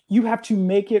you have to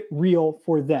make it real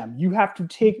for them. You have to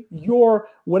take your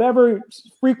whatever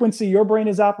frequency your brain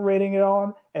is operating it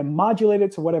on and modulate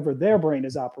it to whatever their brain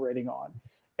is operating on.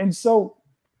 And so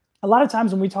a lot of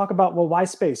times when we talk about, well, why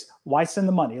space? Why send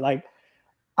the money? Like,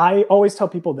 I always tell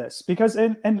people this because,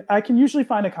 and I can usually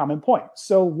find a common point.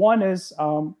 So one is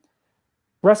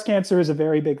breast cancer is a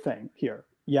very big thing here.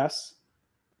 Yes.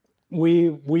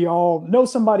 We all know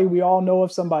somebody, we all know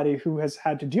of somebody who has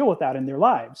had to deal with that in their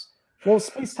lives. Well,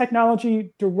 space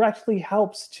technology directly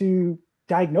helps to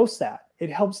diagnose that. It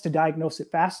helps to diagnose it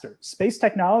faster. Space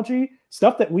technology,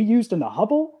 stuff that we used in the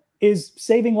Hubble, is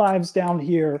saving lives down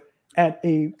here at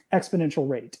an exponential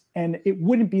rate. And it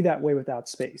wouldn't be that way without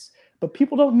space. But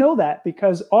people don't know that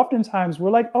because oftentimes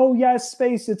we're like, oh, yes,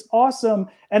 space, it's awesome.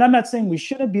 And I'm not saying we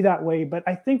shouldn't be that way, but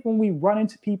I think when we run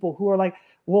into people who are like,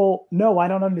 well, no, I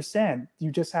don't understand.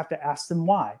 You just have to ask them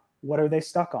why. What are they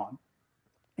stuck on?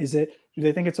 Do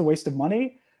they think it's a waste of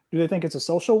money? Do they think it's a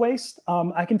social waste?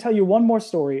 I can tell you one more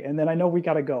story, and then I know we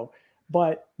got to go.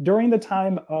 But during the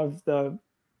time of the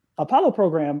Apollo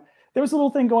program, there was a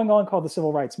little thing going on called the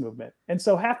civil rights movement. And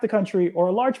so half the country, or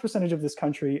a large percentage of this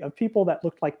country, of people that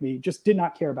looked like me just did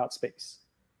not care about space.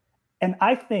 And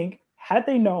I think had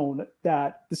they known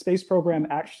that the space program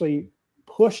actually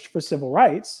pushed for civil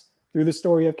rights through the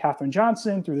story of Katherine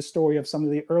Johnson, through the story of some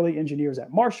of the early engineers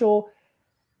at Marshall,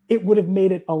 it would have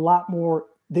made it a lot more.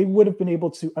 They would have been able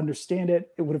to understand it.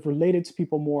 It would have related to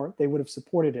people more. They would have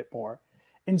supported it more.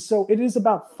 And so it is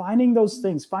about finding those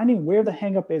things, finding where the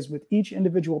hangup is with each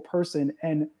individual person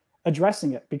and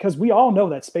addressing it, because we all know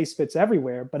that space fits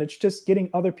everywhere, but it's just getting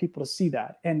other people to see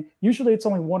that. And usually it's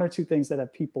only one or two things that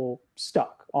have people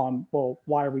stuck on, well,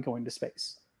 why are we going to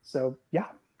space? So, yeah.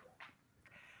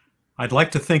 I'd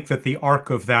like to think that the arc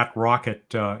of that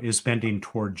rocket is bending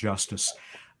toward justice.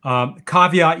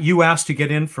 Kavya, you asked to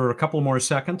get in for a couple more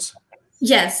seconds.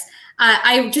 Yes.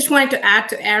 I just wanted to add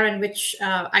to Aaron, which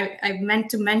I meant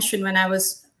to mention when I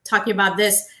was talking about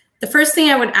this. The first thing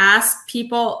I would ask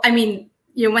people,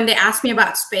 when they ask me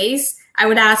about space, I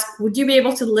would ask, would you be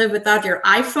able to live without your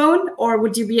iPhone, or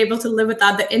would you be able to live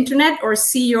without the internet, or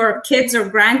see your kids or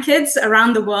grandkids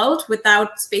around the world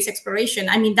without space exploration?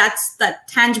 That's the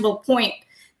tangible point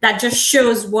that just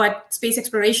shows what space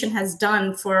exploration has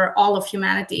done for all of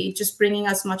humanity, just bringing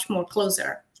us much more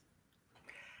closer.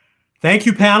 Thank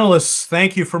you, panelists.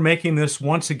 Thank you for making this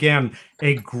once again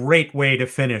a great way to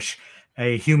finish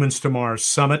a Humans to Mars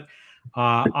Summit.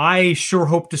 I sure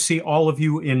hope to see all of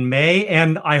you in May,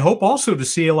 and I hope also to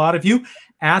see a lot of you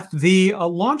at the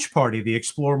launch party, the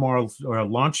ExploreMars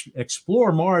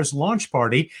launch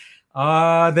party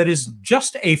that is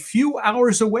just a few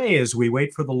hours away as we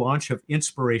wait for the launch of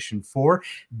Inspiration 4.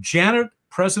 Janet,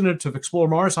 president of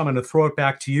ExploreMars, I'm going to throw it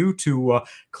back to you to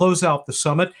close out the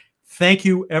summit. Thank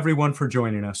you, everyone, for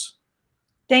joining us.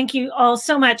 Thank you all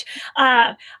so much.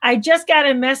 I just got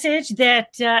a message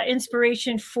that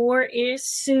Inspiration 4 is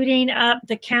suiting up.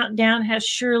 The countdown has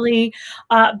surely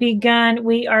begun.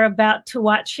 We are about to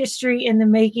watch history in the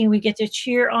making. We get to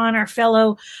cheer on our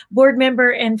fellow board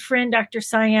member and friend, Dr.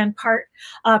 Cyan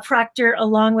Proctor,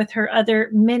 along with her other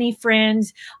many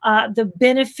friends. The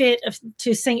benefit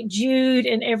to St. Jude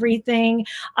and everything.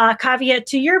 Kavya,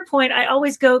 to your point, I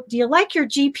always go, do you like your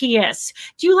GPS?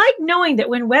 Do you like knowing that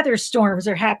when weather storms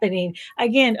are happening?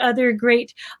 Again, other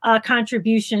great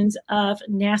contributions of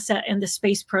NASA and the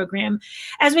space program.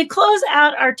 As we close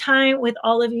out our time with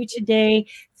all of you today,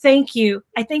 thank you.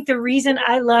 I think the reason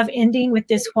I love ending with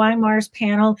this Why Mars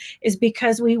panel is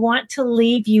because we want to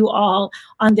leave you all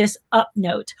on this up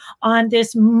note, on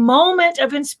this moment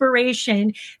of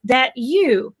inspiration that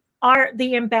you are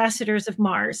the ambassadors of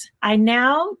Mars. I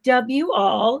now dub you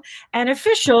all an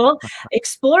official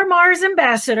Explore Mars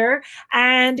ambassador,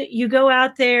 and you go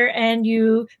out there and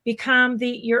you become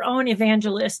your own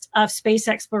evangelist of space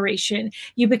exploration.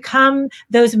 You become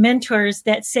those mentors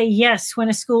that say yes when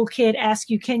a school kid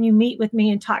asks you, can you meet with me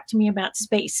and talk to me about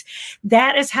space?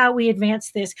 That is how we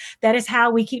advance this. That is how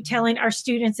we keep telling our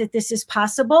students that this is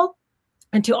possible.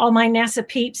 And to all my NASA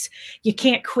peeps, you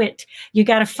can't quit. You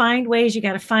got to find ways. You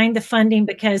got to find the funding,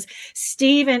 because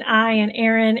Steve and I and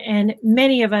Aaron and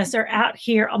many of us are out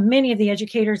here. Many of the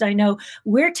educators I know,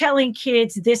 we're telling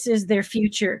kids this is their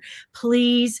future.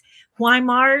 Please, why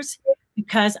Mars?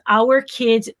 Because our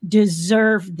kids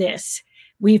deserve this.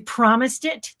 We've promised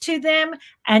it to them,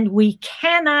 and we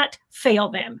cannot fail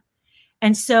them.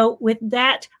 And so with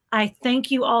that, I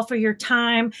thank you all for your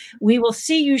time. We will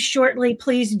see you shortly.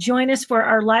 Please join us for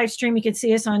our live stream. You can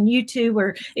see us on YouTube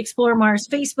or Explore Mars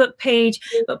Facebook page,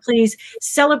 but please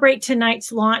celebrate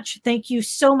tonight's launch. Thank you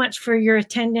so much for your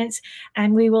attendance,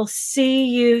 and we will see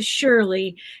you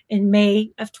surely in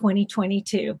May of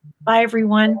 2022. Bye,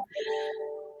 everyone.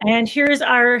 And here's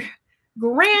our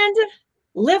grand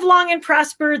live long and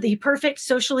prosper, the perfect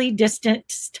socially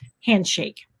distanced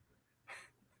handshake.